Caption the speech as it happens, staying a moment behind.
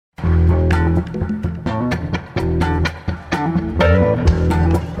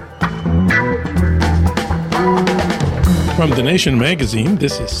From The Nation magazine,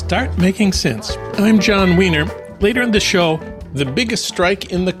 this is Start Making Sense. I'm John Wiener. Later in the show, the biggest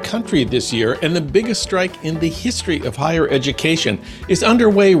strike in the country this year and the biggest strike in the history of higher education is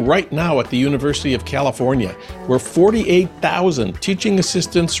underway right now at the University of California, where 48,000 teaching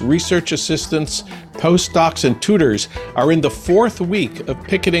assistants, research assistants, postdocs, and tutors are in the fourth week of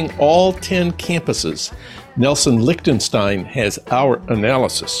picketing all 10 campuses. Nelson Lichtenstein has our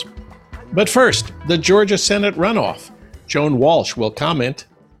analysis. But first, the Georgia Senate runoff. Joan Walsh will comment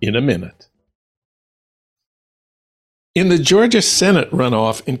in a minute. In the Georgia Senate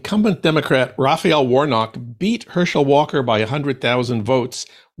runoff, incumbent Democrat Raphael Warnock beat Herschel Walker by 100,000 votes,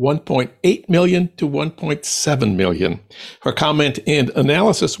 1.8 million to 1.7 million. For comment and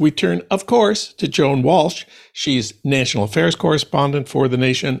analysis, we turn, of course, to Joan Walsh. She's national affairs correspondent for The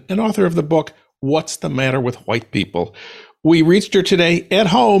Nation and author of the book, What's the Matter with White People? We reached her today at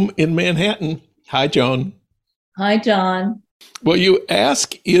home in Manhattan. Hi, Joan. Hi, John. Well, you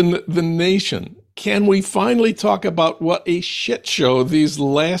ask in The Nation, can we finally talk about what a shit show these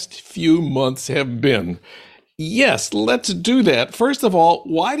last few months have been? Yes, let's do that. First of all,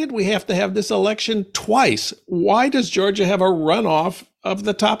 why did we have to have this election twice? Why does Georgia have a runoff of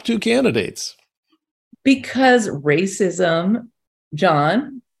the top two candidates? Because racism,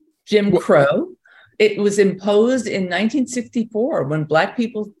 John, Jim Crow, it was imposed in 1964 when Black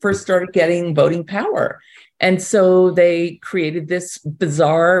people first started getting voting power. And so they created this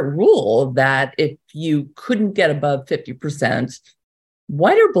bizarre rule that if you couldn't get above 50%,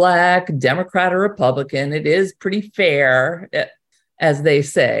 white or Black, Democrat or Republican, it is pretty fair, as they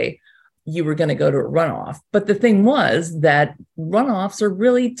say, you were going to go to a runoff. But the thing was that runoffs are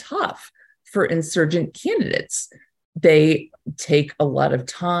really tough for insurgent candidates. They take a lot of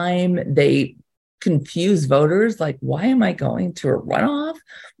time. They confuse voters, like, why am I going to a runoff?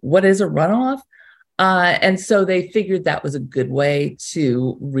 What is a runoff? And so they figured that was a good way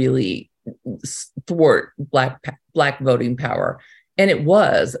to really thwart Black voting power. And it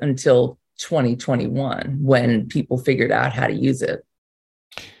was until 2021 when people figured out how to use it.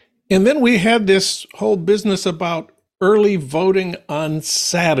 And then we had this whole business about early voting on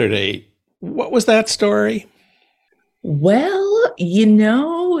Saturday. What was that story? Well,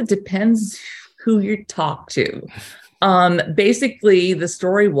 it depends who you talk to. Basically, the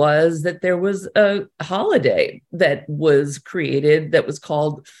story was that there was a holiday that was created that was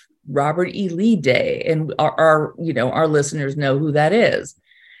called Robert E. Lee Day, and our listeners know who that is.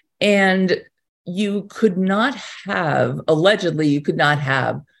 And allegedly, you could not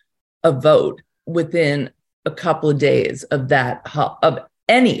have a vote within a couple of days of of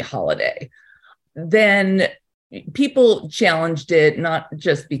any holiday. Then people challenged it, not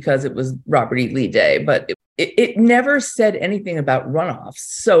just because it was Robert E. Lee Day, but it never said anything about runoffs.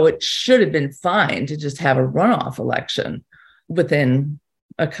 So it should have been fine to just have a runoff election within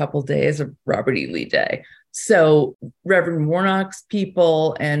a couple days of Robert E. Lee Day. So Reverend Warnock's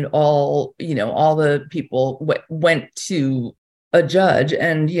people and all the people went to a judge,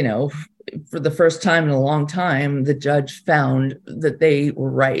 and, for the first time in a long time, the judge found that they were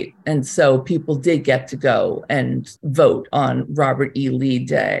right. And so people did get to go and vote on Robert E. Lee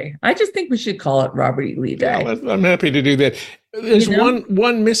Day. I just think we should call it Robert E. Lee Day. Yeah, I'm happy to do that. There's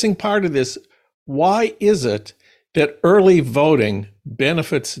one missing part of this. Why is it that early voting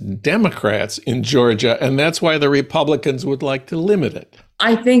benefits Democrats in Georgia, and that's why the Republicans would like to limit it?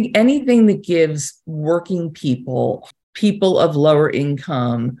 I think anything that gives working people of lower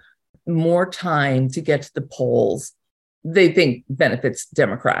income, more time to get to the polls, they think benefits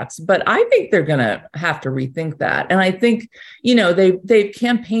Democrats. But I think they're going to have to rethink that. And I think, they've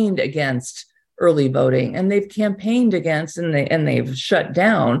campaigned against early voting, and they've campaigned against and they've shut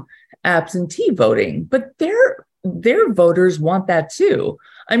down absentee voting. But their voters want that too.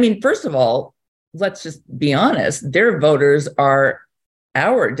 I mean, first of all, let's just be honest, their voters are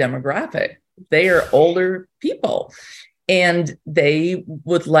our demographic. They are older people, and they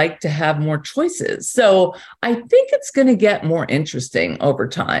would like to have more choices. So I think it's going to get more interesting over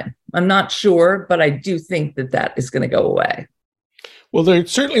time. I'm not sure, but I do think that is going to go away. Well, there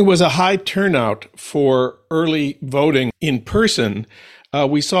certainly was a high turnout for early voting in person.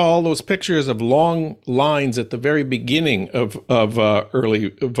 We saw all those pictures of long lines at the very beginning of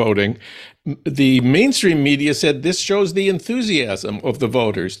early voting. The mainstream media said this shows the enthusiasm of the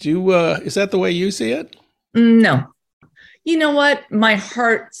voters. Is that the way you see it? No. You know what? My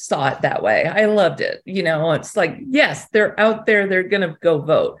heart saw it that way. I loved it. It's like, yes, they're out there. They're going to go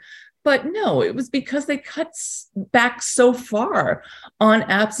vote. But no, it was because they cut back so far on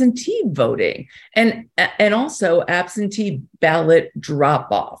absentee voting and also absentee ballot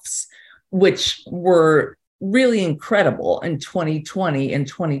drop-offs, which were really incredible in 2020 and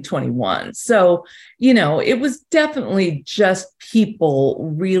 2021. So, it was definitely just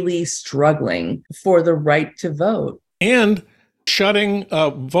people really struggling for the right to vote. And shutting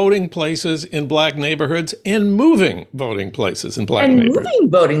voting places in Black neighborhoods and moving voting places in Black neighborhoods. And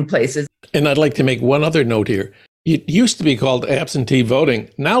moving voting places. And I'd like to make one other note here. It used to be called absentee voting.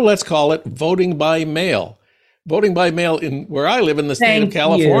 Now let's call it voting by mail. Voting by mail in where I live in the state of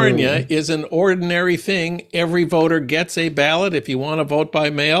California is an ordinary thing. Every voter gets a ballot. If you want to vote by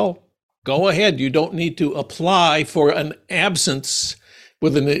mail, go ahead. You don't need to apply for an absence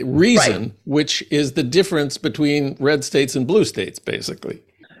with a reason, right, which is the difference between red states and blue states, basically.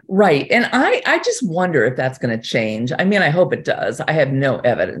 Right. And I just wonder if that's going to change. I mean, I hope it does. I have no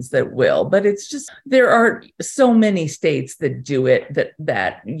evidence that it will, but it's just, there are so many states that do it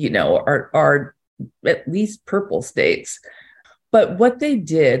that are at least purple states. But what they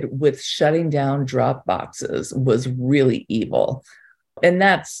did with shutting down drop boxes was really evil. And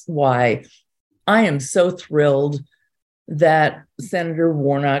that's why I am so thrilled that Senator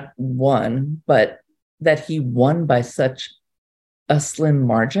Warnock won, but that he won by such a slim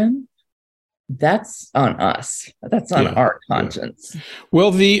margin. That's on us. That's on our conscience. Yeah.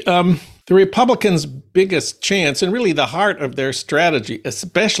 Well, the Republicans' biggest chance, and really the heart of their strategy,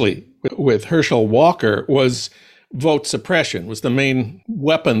 especially with Herschel Walker, was vote suppression, was the main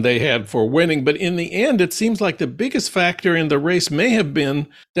weapon they had for winning. But in the end, it seems like the biggest factor in the race may have been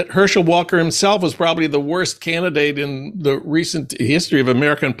that Herschel Walker himself was probably the worst candidate in the recent history of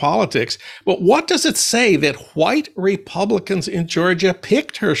American politics. But what does it say that white Republicans in Georgia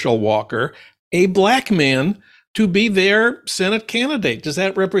picked Herschel Walker, a Black man, to be their Senate candidate? Does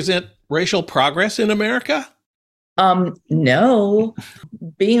that represent racial progress in America? No.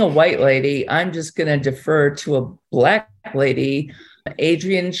 Being a white lady, I'm just going to defer to a Black lady.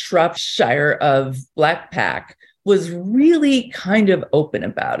 Adrienne Shropshire of Black PAC was really kind of open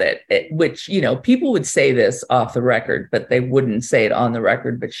about it, which, people would say this off the record, but they wouldn't say it on the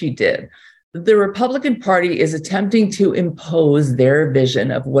record, but she did. The Republican Party is attempting to impose their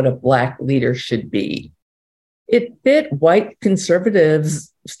vision of what a Black leader should be. It fit white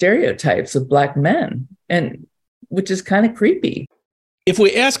conservatives' stereotypes of Black men, and which is kind of creepy. If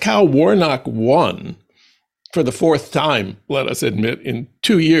we ask how Warnock won for the fourth time, let us admit, in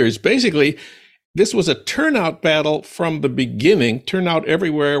 2 years, basically, this was a turnout battle from the beginning. Turnout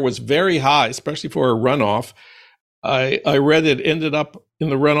everywhere was very high, especially for a runoff. I read it ended up in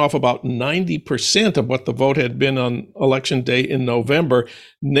the runoff about 90% of what the vote had been on Election Day in November,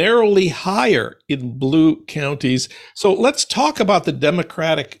 narrowly higher in blue counties. So let's talk about the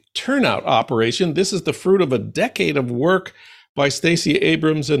Democratic turnout operation. This is the fruit of a decade of work by Stacey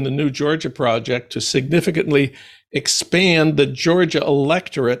Abrams and the New Georgia Project to significantly expand the Georgia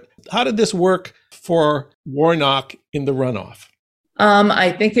electorate. How did this work for Warnock in the runoff?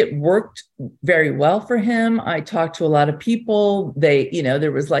 I think it worked very well for him. I talked to a lot of people.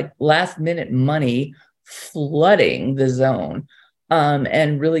 There was like last minute money flooding the zone.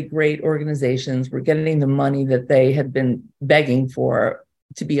 And really great organizations were getting the money that they had been begging for,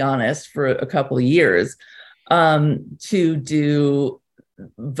 to be honest, for a couple of years, to do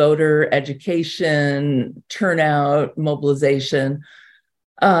voter education, turnout, mobilization,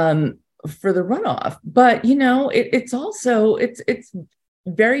 for the runoff. But, it's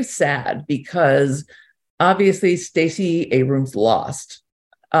very sad because obviously Stacey Abrams lost.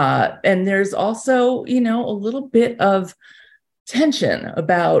 And there's also, a little bit of tension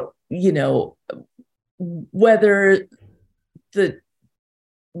about, whether the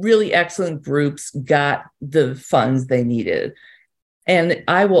really excellent groups got the funds they needed. And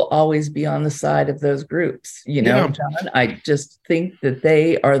I will always be on the side of those groups, John. I just think that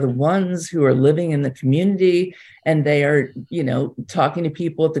they are the ones who are living in the community, and they are, talking to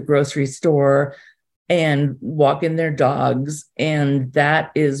people at the grocery store and walking their dogs. And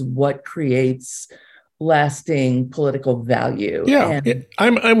that is what creates lasting political value. Yeah,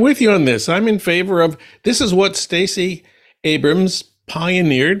 I'm with you on this. I'm in favor of, this is what Stacey Abrams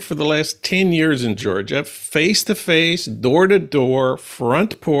pioneered for the last 10 years in Georgia: face-to-face, door-to-door,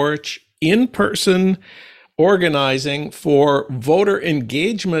 front porch, in-person organizing for voter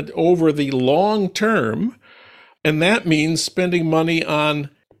engagement over the long term. And that means spending money on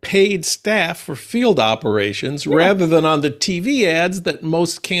paid staff for field operations rather than on the TV ads that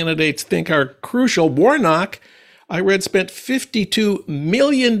most candidates think are crucial. Warnock, I read, spent $52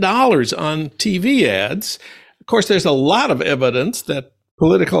 million on TV ads. Of course, there's a lot of evidence that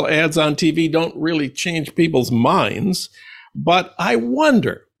political ads on TV don't really change people's minds. But I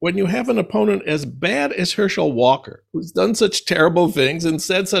wonder, when you have an opponent as bad as Herschel Walker, who's done such terrible things and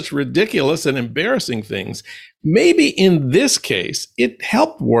said such ridiculous and embarrassing things, maybe in this case, it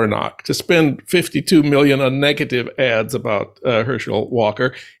helped Warnock to spend $52 million on negative ads about Herschel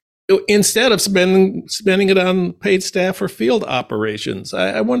Walker instead of spending it on paid staff for field operations.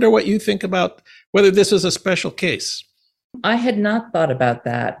 I wonder what you think about whether this is a special case. I had not thought about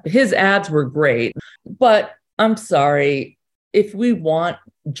that. His ads were great, but I'm sorry. If we want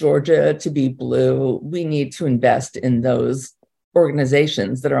Georgia to be blue, we need to invest in those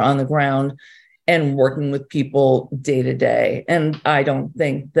organizations that are on the ground and working with people day to day. And I don't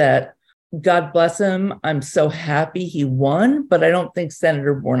think that, God bless him, I'm so happy he won, but I don't think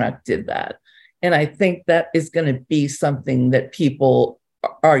Senator Warnock did that. And I think that is going to be something that people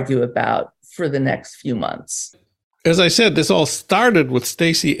argue about for the next few months. As I said, this all started with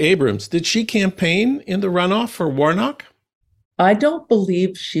Stacey Abrams. Did she campaign in the runoff for Warnock? I don't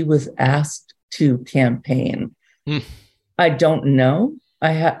believe she was asked to campaign. I don't know.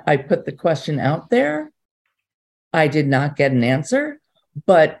 I put the question out there. I did not get an answer,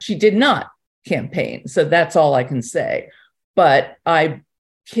 but she did not campaign. So that's all I can say. But I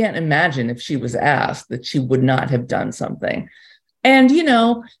can't imagine if she was asked that she would not have done something. And, you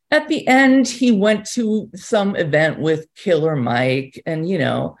know, at the end, he went to some event with Killer Mike. And, you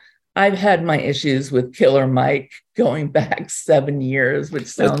know, I've had my issues with Killer Mike going back 7 years, which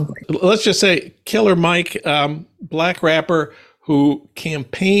sounds like... Let's just say Killer Mike, black rapper who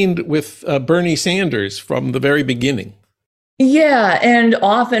campaigned with Bernie Sanders from the very beginning. Yeah, and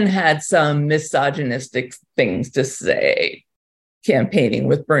often had some misogynistic things to say campaigning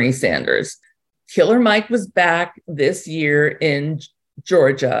with Bernie Sanders. Killer Mike was back this year in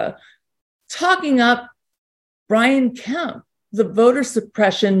Georgia talking up Brian Kemp, the voter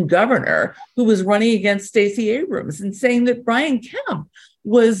suppression governor who was running against Stacey Abrams, and saying that Brian Kemp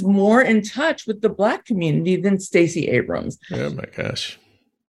was more in touch with the Black community than Stacey Abrams. Oh my gosh.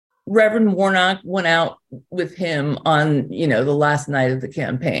 Reverend Warnock went out with him on, you know, the last night of the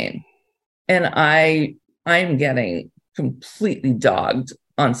campaign. And I'm getting completely dogged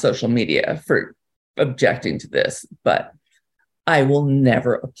on social media for objecting to this, but I will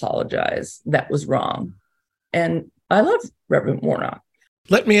never apologize. That was wrong. And I love Reverend Warnock.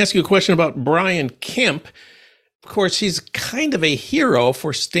 Let me ask you a question about Brian Kemp. Of course, he's kind of a hero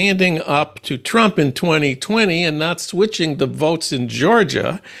for standing up to Trump in 2020 and not switching the votes in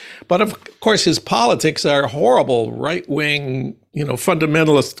Georgia. But of course, his politics are horrible, right-wing, you know,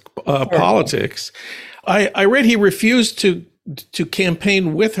 fundamentalist politics. I read he refused to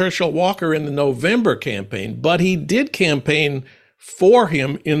campaign with Herschel Walker in the November campaign, but he did campaign for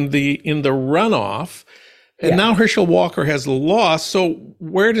him in the runoff. And now Herschel Walker has lost. So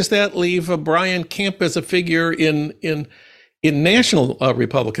where does that leave Brian Kemp as a figure in national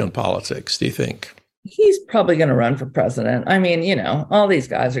Republican politics, do you think? He's probably going to run for president. I mean, you know, all these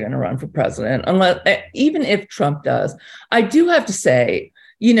guys are going to run for president, even if Trump does. I do have to say,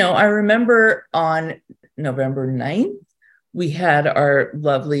 you know, I remember on November 9th, we had our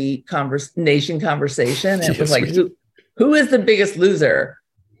lovely nation conversation. And it was like, who is the biggest loser?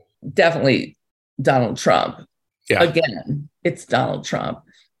 Definitely Donald Trump. Yeah. Again, it's Donald Trump.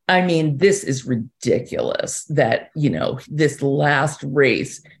 I mean, this is ridiculous that, you know, this last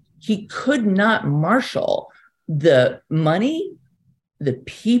race, he could not marshal the money, the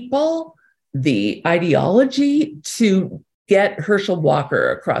people, the ideology to get Herschel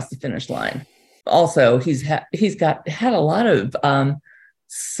Walker across the finish line. Also, he's had a lot of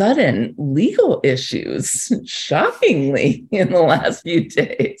sudden legal issues, shockingly, in the last few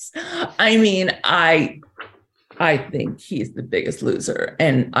days. I mean, I think he's the biggest loser.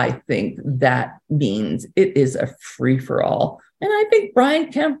 And I think that means it is a free-for-all. And I think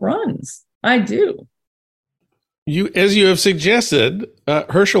Brian Kemp runs. I do. As you have suggested,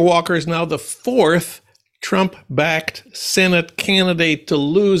 Herschel Walker is now the fourth Trump-backed Senate candidate to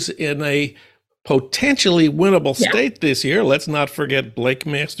lose in a potentially winnable state this year. Let's not forget Blake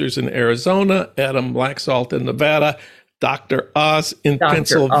Masters in Arizona, Adam Laxalt in Nevada, Dr. Oz in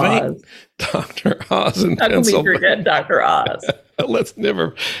Pennsylvania. Dr. Oz in Pennsylvania. How can we forget Dr. Oz? Let's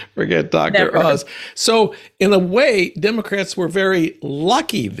never forget Dr. Oz. So in a way, Democrats were very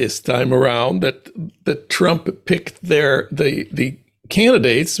lucky this time around that Trump picked the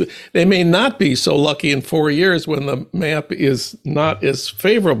candidates. They may not be so lucky in 4 years when the map is not as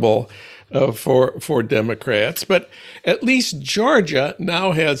favorable for Democrats. But at least Georgia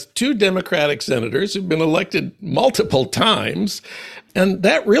now has two Democratic senators who've been elected multiple times. And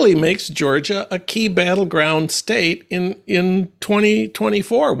that really makes Georgia a key battleground state in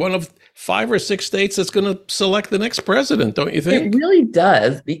 2024, one of 5 or 6 states that's going to select the next president, don't you think? It really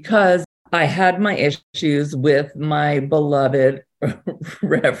does, because I had my issues with my beloved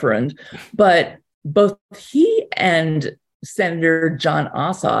Reverend, but both he and Senator Jon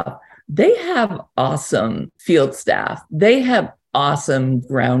Ossoff, they have awesome field staff. They have awesome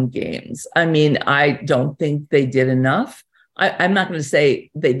ground games. I mean, I don't think they did enough. I'm not going to say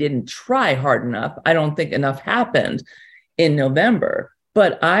they didn't try hard enough. I don't think enough happened in November,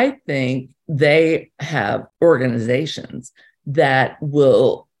 but I think they have organizations that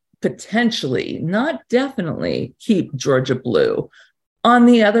will potentially, not definitely, keep Georgia blue. On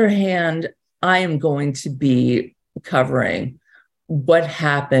the other hand, I am going to be covering what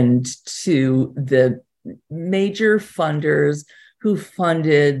happened to the major funders who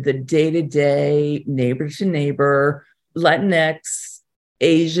funded the day-to-day, neighbor-to-neighbor, Latinx,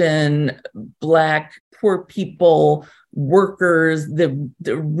 Asian, Black, poor people, workers, the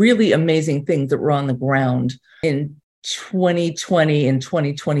really amazing things that were on the ground in 2020 and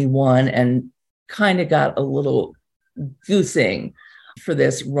 2021, and kind of got a little goosing for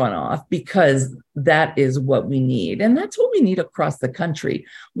this runoff, because that is what we need. And that's what we need across the country.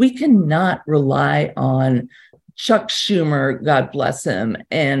 We cannot rely on Chuck Schumer, God bless him,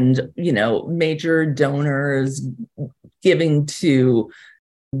 and, major donors giving to.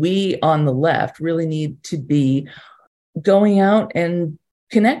 We on the left really need to be going out and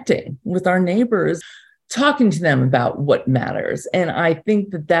connecting with our neighbors, talking to them about what matters. And I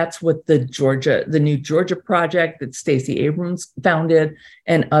think that that's what the New Georgia Project that Stacey Abrams founded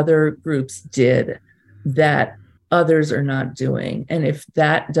and other groups did that others are not doing. And if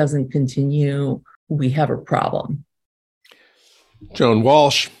that doesn't continue, we have a problem. Joan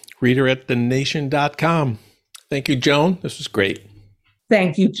Walsh, reader at thenation.com. Thank you, Joan. This was great.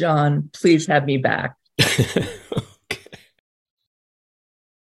 Thank you, John. Please have me back.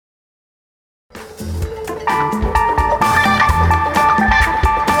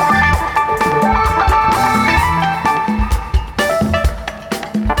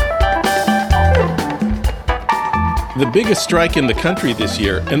 The biggest strike in the country this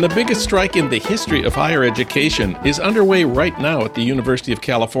year, and the biggest strike in the history of higher education, is underway right now at the University of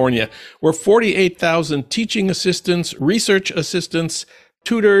California, where 48,000 teaching assistants, research assistants,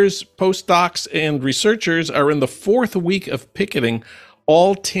 tutors, postdocs, and researchers are in the 4th week of picketing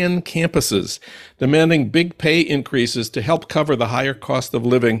all 10 campuses, demanding big pay increases to help cover the higher cost of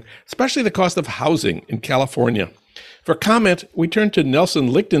living, especially the cost of housing in California. For comment, we turn to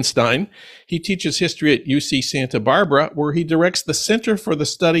Nelson Lichtenstein. He teaches history at UC Santa Barbara, where he directs the Center for the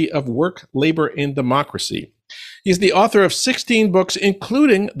Study of Work, Labor, and Democracy. He's the author of 16 books,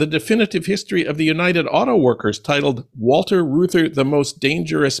 including the definitive history of the United Auto Workers, titled Walter Reuther, the Most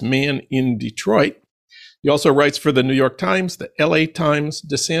Dangerous Man in Detroit. He also writes for the New York Times, the LA Times,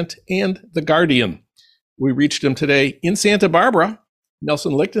 Dissent, and The Guardian. We reached him today in Santa Barbara.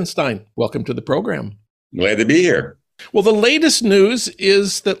 Nelson Lichtenstein, welcome to the program. Glad to be here. Well, the latest news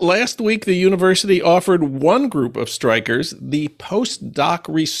is that last week the university offered one group of strikers, the postdoc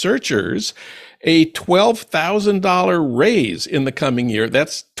researchers, a $12,000 raise in the coming year.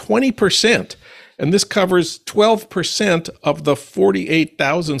 That's 20%. And this covers 12% of the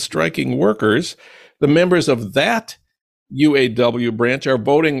 48,000 striking workers. The members of that UAW branch are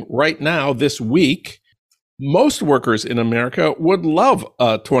voting right now this week. Most workers in America would love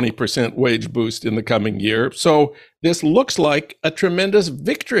a 20% wage boost in the coming year. So this looks like a tremendous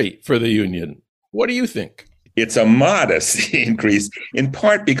victory for the union. What do you think? It's a modest increase, in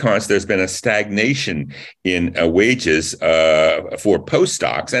part because there's been a stagnation in wages for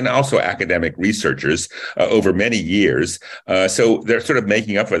postdocs and also academic researchers over many years. So they're sort of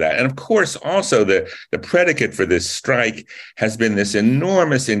making up for that. And of course, also the predicate for this strike has been this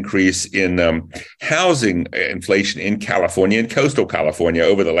enormous increase in housing inflation in California, in coastal California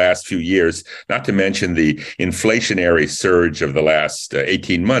over the last few years, not to mention the inflationary surge of the last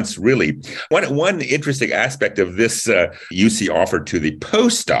 18 months, really. One interesting aspect of this UC offered to the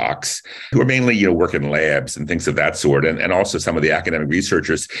postdocs, who are mainly, work in labs and things of that sort, and also some of the academic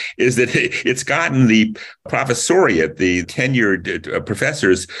researchers, is that it's gotten the professoriate, the tenured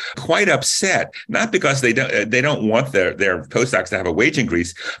professors, quite upset. Not because they don't want their postdocs to have a wage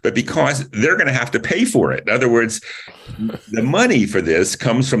increase, but because they're going to have to pay for it. In other words, the money for this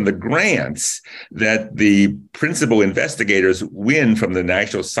comes from the grants that the principal investigators win from the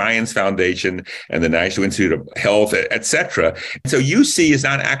National Science Foundation and the National Institute Institute of Health, et cetera. So UC is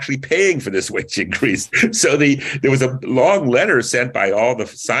not actually paying for this wage increase. So there was a long letter sent by all the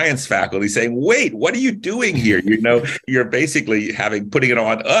science faculty saying, wait, what are you doing here? You're basically putting it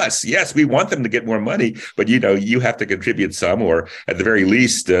on us. Yes, we want them to get more money, but you have to contribute some, or at the very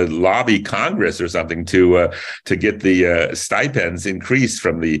least lobby Congress or something to get the stipends increased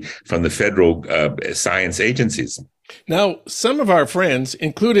from the federal science agencies. Now, some of our friends,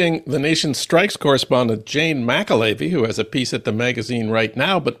 including the Nation Strikes correspondent Jane McAlevey, who has a piece at the magazine right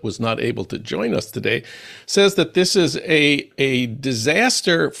now but was not able to join us today, says that this is a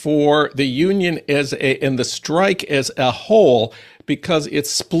disaster for the union and the strike as a whole, because it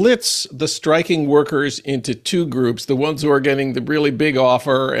splits the striking workers into two groups, the ones who are getting the really big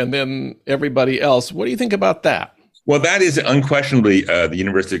offer and then everybody else. What do you think about that? Well, that is unquestionably the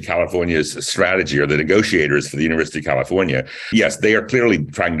University of California's strategy, or the negotiators for the University of California. Yes, they are clearly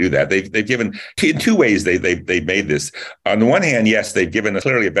trying to do that. They've given in two ways. They've made this. On the one hand, yes, they've given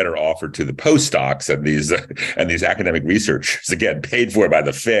clearly a better offer to the postdocs and these academic researchers, again paid for by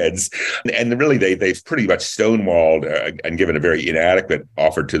the feds. And really, they've pretty much stonewalled and given a very inadequate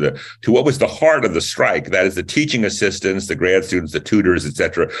offer to what was the heart of the strike. That is the teaching assistants, the grad students, the tutors, et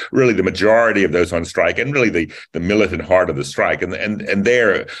cetera. Really, the majority of those on strike, and really the militant heart of the strike, and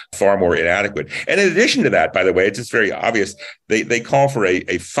they're far more inadequate. And in addition to that, by the way, it's just very obvious, they call for a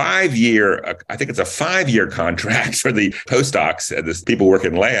 5-year, I think it's a 5-year contract for the postdocs and the people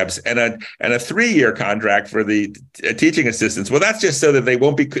working in labs, and a 3-year contract for the teaching assistants. Well, that's just so that they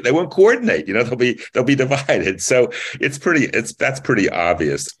won't coordinate. They'll be divided. So that's pretty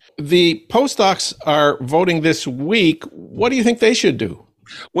obvious. The postdocs are voting this week. What do you think they should do?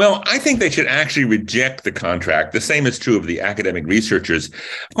 Well, I think they should actually reject the contract. The same is true of the academic researchers,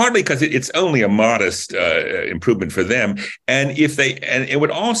 partly because it's only a modest improvement for them, and it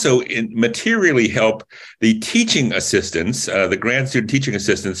would also materially help the teaching assistants, the grad student teaching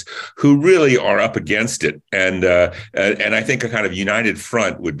assistants, who really are up against it. And I think a kind of united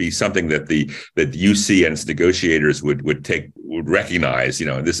front would be something that UC and its negotiators would recognize.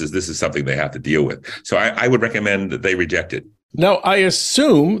 This is something they have to deal with. So I would recommend that they reject it. Now, I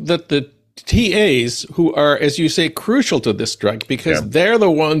assume that the TAs, who are, as you say, crucial to this strike, because they're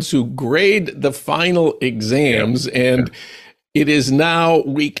the ones who grade the final exams, and it is now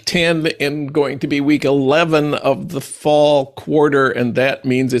week 10 and going to be week 11 of the fall quarter, and that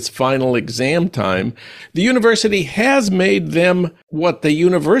means it's final exam time. The university has made them what the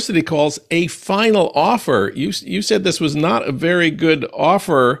university calls a final offer. You said this was not a very good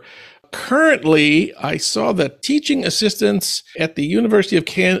offer. Currently, I saw that teaching assistants at the University of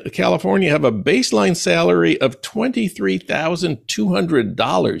California have a baseline salary of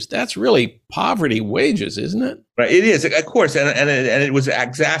 $23,200. That's really poverty wages, isn't it? Right, it is, of course, and it was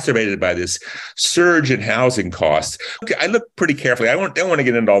exacerbated by this surge in housing costs. Okay, I looked pretty carefully. I don't want to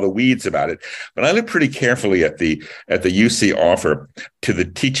get into all the weeds about it, but I looked pretty carefully at the UC offer to the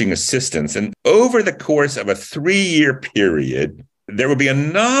teaching assistants, and over the course of a 3-year period, there will be a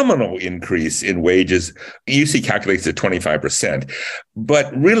nominal increase in wages. UC calculates at 25%,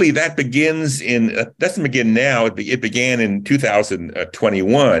 but really that doesn't begin now. It began in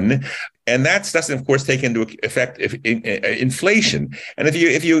 2021. And that doesn't, of course, take into effect inflation. And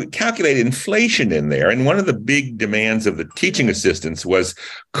if you calculate inflation in there, and one of the big demands of the teaching assistants was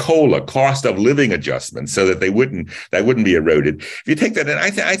COLA, cost of living adjustments, so that that wouldn't be eroded. If you take that in,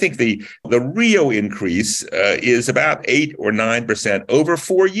 I think the real increase is about 8 or 9% over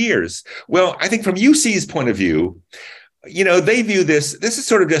 4 years. Well, I think from UC's point of view, they view this is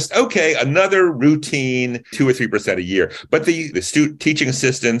sort of just, okay, another routine 2 or 3% a year. But the teaching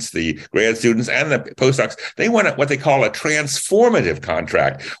assistants, the grad students, and the postdocs, they want what they call a transformative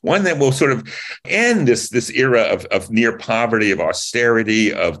contract, one that will sort of end this era of near poverty, of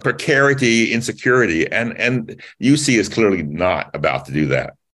austerity, of precarity, insecurity. And UC is clearly not about to do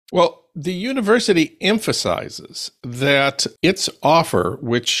that. Well, the university emphasizes that its offer,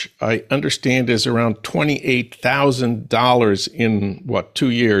 which I understand is around $28,000 in 2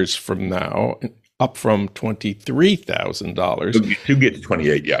 years from now, up from $23,000. To get to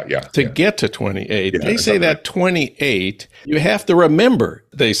 28, yeah. Get to 28. They say that 28, you have to remember,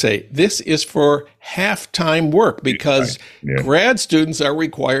 they say, this is for half-time work, because grad students are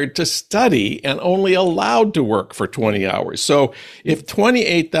required to study and only allowed to work for 20 hours. So if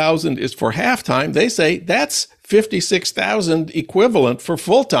 28,000 is for half-time, they say that's 56,000 equivalent for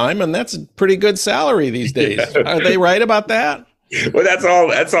full-time, and that's a pretty good salary these days. Are they right about that? Well,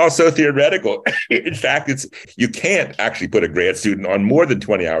 that's all so theoretical. In fact, you can't actually put a grad student on more than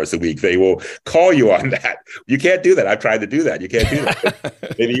 20 hours a week. They will call you on that. You can't do that. I've tried to do that. You can't do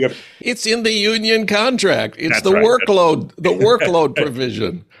that. Maybe you have. It's in the union contract. It's That's the right. workload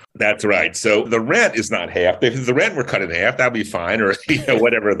provision. That's right. So the rent is not half. If the rent were cut in half, that'd be fine. Or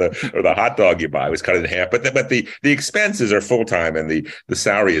whatever the hot dog you buy was cut in half. But the expenses are full time and the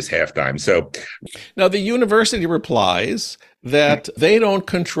salary is half time. So now the university replies that they don't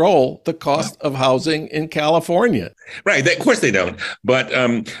control the cost of housing in California. Right. Of course they don't. But,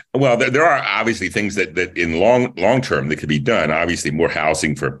 there are obviously things that in long term that could be done. Obviously, more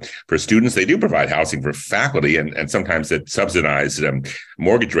housing for students. They do provide housing for faculty and sometimes that subsidize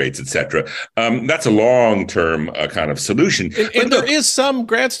mortgage rates, et cetera. That's a long term kind of solution. And there is some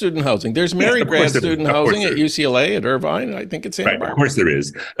grad student housing. There's Mary grad student housing at UCLA, at Irvine. I think it's Santa Barbara. Of course there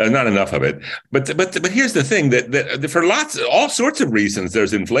is. Not enough of it. But here's the thing that for all sorts of reasons,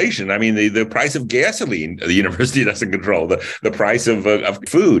 there's inflation. I mean, the price of gasoline, the university doesn't control the price of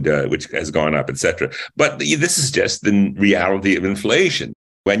food, which has gone up, et cetera. But this is just the reality of inflation.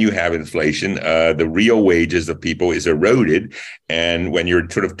 When you have inflation, the real wages of people is eroded, and when you're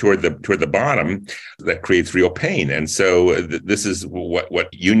sort of toward the bottom, that creates real pain. And so this is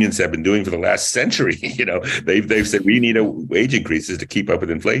what unions have been doing for the last century. They've said we need wage increases to keep up with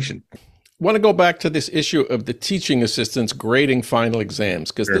inflation. I want to go back to this issue of the teaching assistants grading final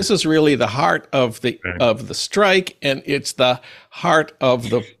exams, because this is really the heart of the strike, and it's the heart of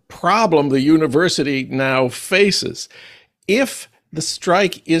the problem the university now faces. If the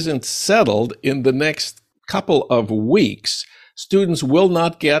strike isn't settled in the next couple of weeks, students will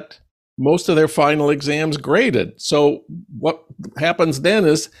not get most of their final exams graded. So what happens then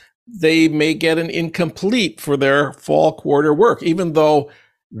is they may get an incomplete for their fall quarter work, even though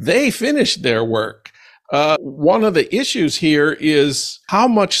they finished their work. One of the issues here is how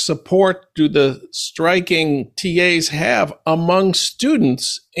much support do the striking TAs have among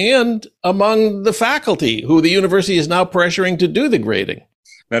students and among the faculty, who the university is now pressuring to do the grading?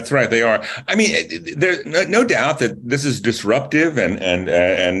 That's right. They are. I mean, there's no doubt that this is disruptive and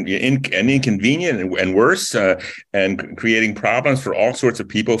inconvenient and worse, and creating problems for all sorts of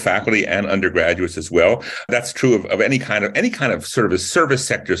people, faculty and undergraduates as well. That's true of any kind of sort of a service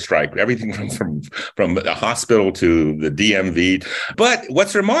sector strike, everything from the hospital to the DMV. But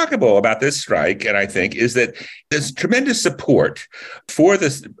what's remarkable about this strike, and I think, is that there's tremendous support for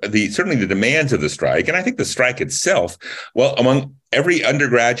certainly the demands of the strike, and I think the strike itself, well, among every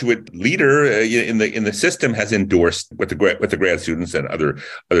undergraduate leader in the system has endorsed what the grad students and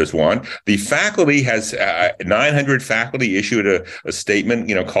others want. The faculty has 900 faculty issued a statement,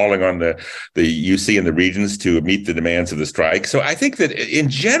 calling on the UC and the regents to meet the demands of the strike. So I think that in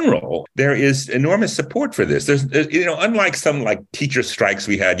general there is enormous support for this. There's unlike some like teacher strikes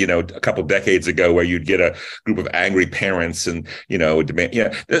we had a couple decades ago, where you'd get a group of angry parents and demand.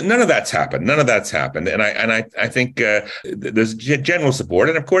 None of that's happened. And I think there's general support.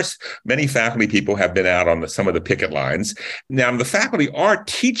 And of course, many faculty people have been out on some of the picket lines. Now, the faculty are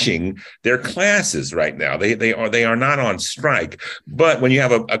teaching their classes right now. They are not on strike. But when you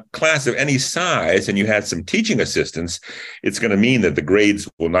have a class of any size and you have some teaching assistants, it's going to mean that the grades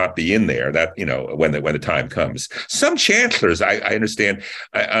will not be in there. That when the time comes. Some chancellors, I understand.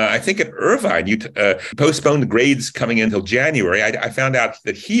 I think at Irvine, you postponed the grades coming in until January. I found out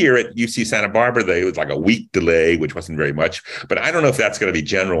that here at UC Santa Barbara, it was like a week delay, which wasn't very much. But I don't know if that's going to be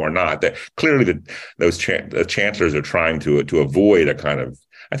general or not. That clearly those chancellors are trying to avoid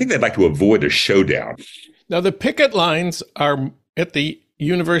I think they'd like to avoid a showdown. Now, the picket lines are at the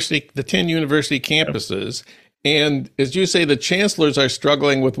 10 university campuses. And as you say, the chancellors are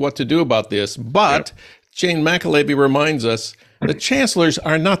struggling with what to do about this. But Jane McAlevey reminds us the chancellors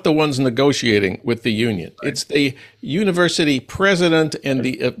are not the ones negotiating with the union. It's the university president and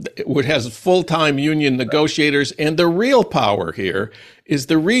which has full-time union negotiators. And the real power here is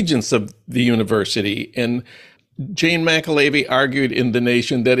the regents of the university. And Jane McAlevey argued in The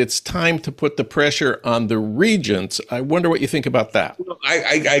Nation that it's time to put the pressure on the regents. I wonder what you think about that. Well,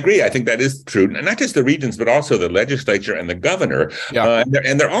 I agree. I think that is true. And not just the regents, but also the legislature and the governor. Yeah.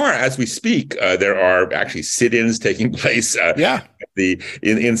 And there are, as we speak, there are actually sit-ins taking place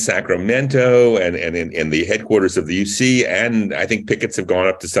in Sacramento and in the headquarters of the UC. And I think pickets have gone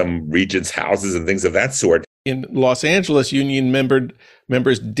up to some regents' houses and things of that sort. in Los Angeles, union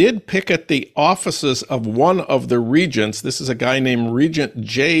members did picket the offices of one of the regents. This is a guy named Regent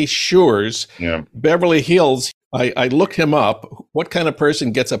Jay Shures. Yeah. Beverly Hills. I looked him up. What kind of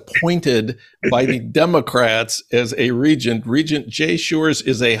person gets appointed by the Democrats as a regent? Regent Jay Shures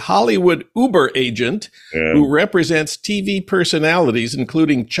is a Hollywood Uber agent who represents TV personalities,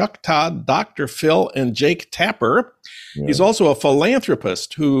 including Chuck Todd, Dr. Phil, and Jake Tapper. Yeah. He's also a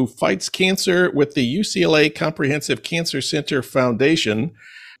philanthropist who fights cancer with the UCLA Comprehensive Cancer Center Foundation.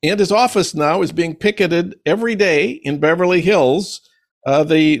 And his office now is being picketed every day in Beverly Hills.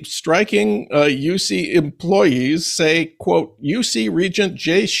 The striking UC employees say, quote, UC Regent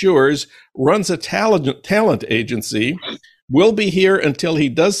Jay Shures runs a talent agency. We'll be here until he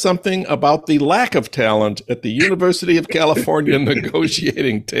does something about the lack of talent at the University of California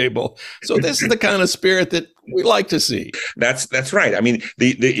negotiating table. So this is the kind of spirit that we like to see. That's right. I mean,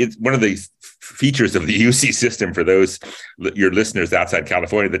 it's one of the features of the UC system for those your listeners outside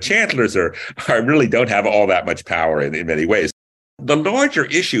California. The chancellors are really don't have all that much power in many ways. The larger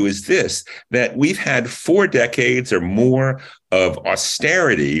issue is this, that we've had 4 decades or more of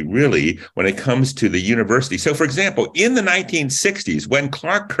austerity, really, when it comes to the university. So, for example, in the 1960s, when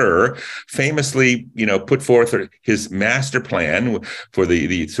Clark Kerr famously, put forth his master plan for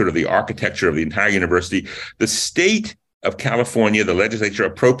the sort of the architecture of the entire university, the state of California, the legislature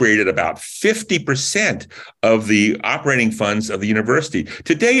appropriated about 50% of the operating funds of the university.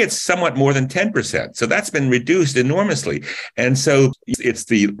 Today, it's somewhat more than 10%. So that's been reduced enormously. And so it's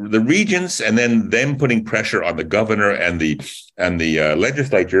the regents and then them putting pressure on the governor and the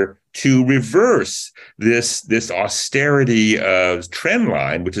legislature to reverse this austerity trend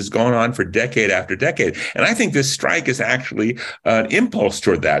line, which has gone on for decade after decade. And I think this strike is actually an impulse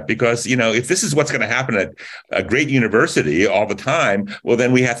toward that, because, if this is what's going to happen at a great university all the time, well,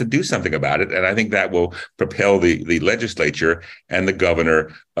 then we have to do something about it. And I think that will propel the legislature and the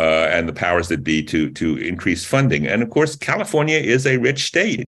governor and the powers that be to increase funding. And of course, California is a rich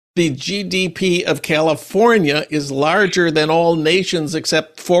state. The GDP of California is larger than all nations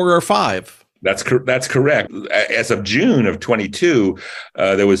except 4 or 5. That's correct. As of June of 22,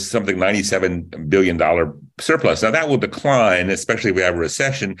 there was something $97 billion surplus. Now that will decline, especially if we have a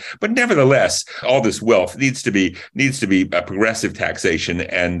recession. But nevertheless, all this wealth needs to be a progressive taxation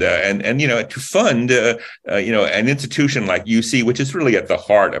and to fund an institution like UC, which is really at the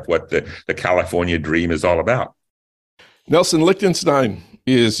heart of what the California dream is all about. Nelson Lichtenstein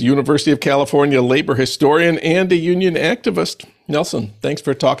is University of California labor historian and a union activist. Nelson, thanks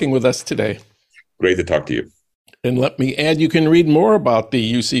for talking with us today. Great to talk to you. And let me add, you can read more about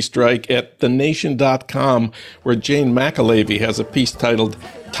the UC strike at thenation.com, where Jane McAlevey has a piece titled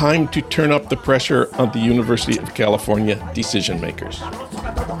Time to Turn Up the Pressure on the University of California Decision Makers.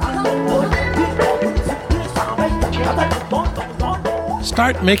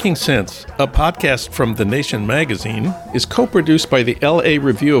 Start Making Sense, a podcast from The Nation magazine, is co-produced by the LA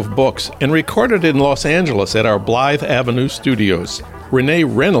Review of Books and recorded in Los Angeles at our Blythe Avenue studios. Renee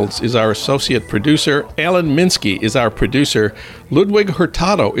Reynolds is our associate producer. Alan Minsky is our producer. Ludwig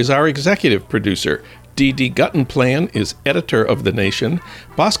Hurtado is our executive producer. Dee Guttenplan is editor of The Nation.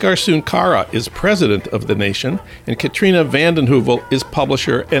 Bhaskar Sunkara is president of The Nation. And Katrina vanden Heuvel is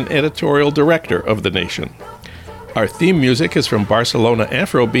publisher and editorial director of The Nation. Our theme music is from Barcelona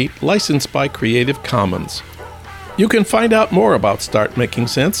Afrobeat, licensed by Creative Commons. You can find out more about Start Making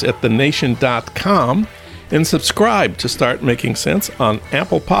Sense at thenation.com and subscribe to Start Making Sense on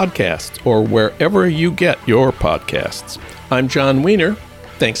Apple Podcasts or wherever you get your podcasts. I'm John Wiener.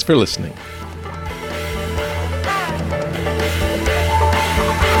 Thanks for listening.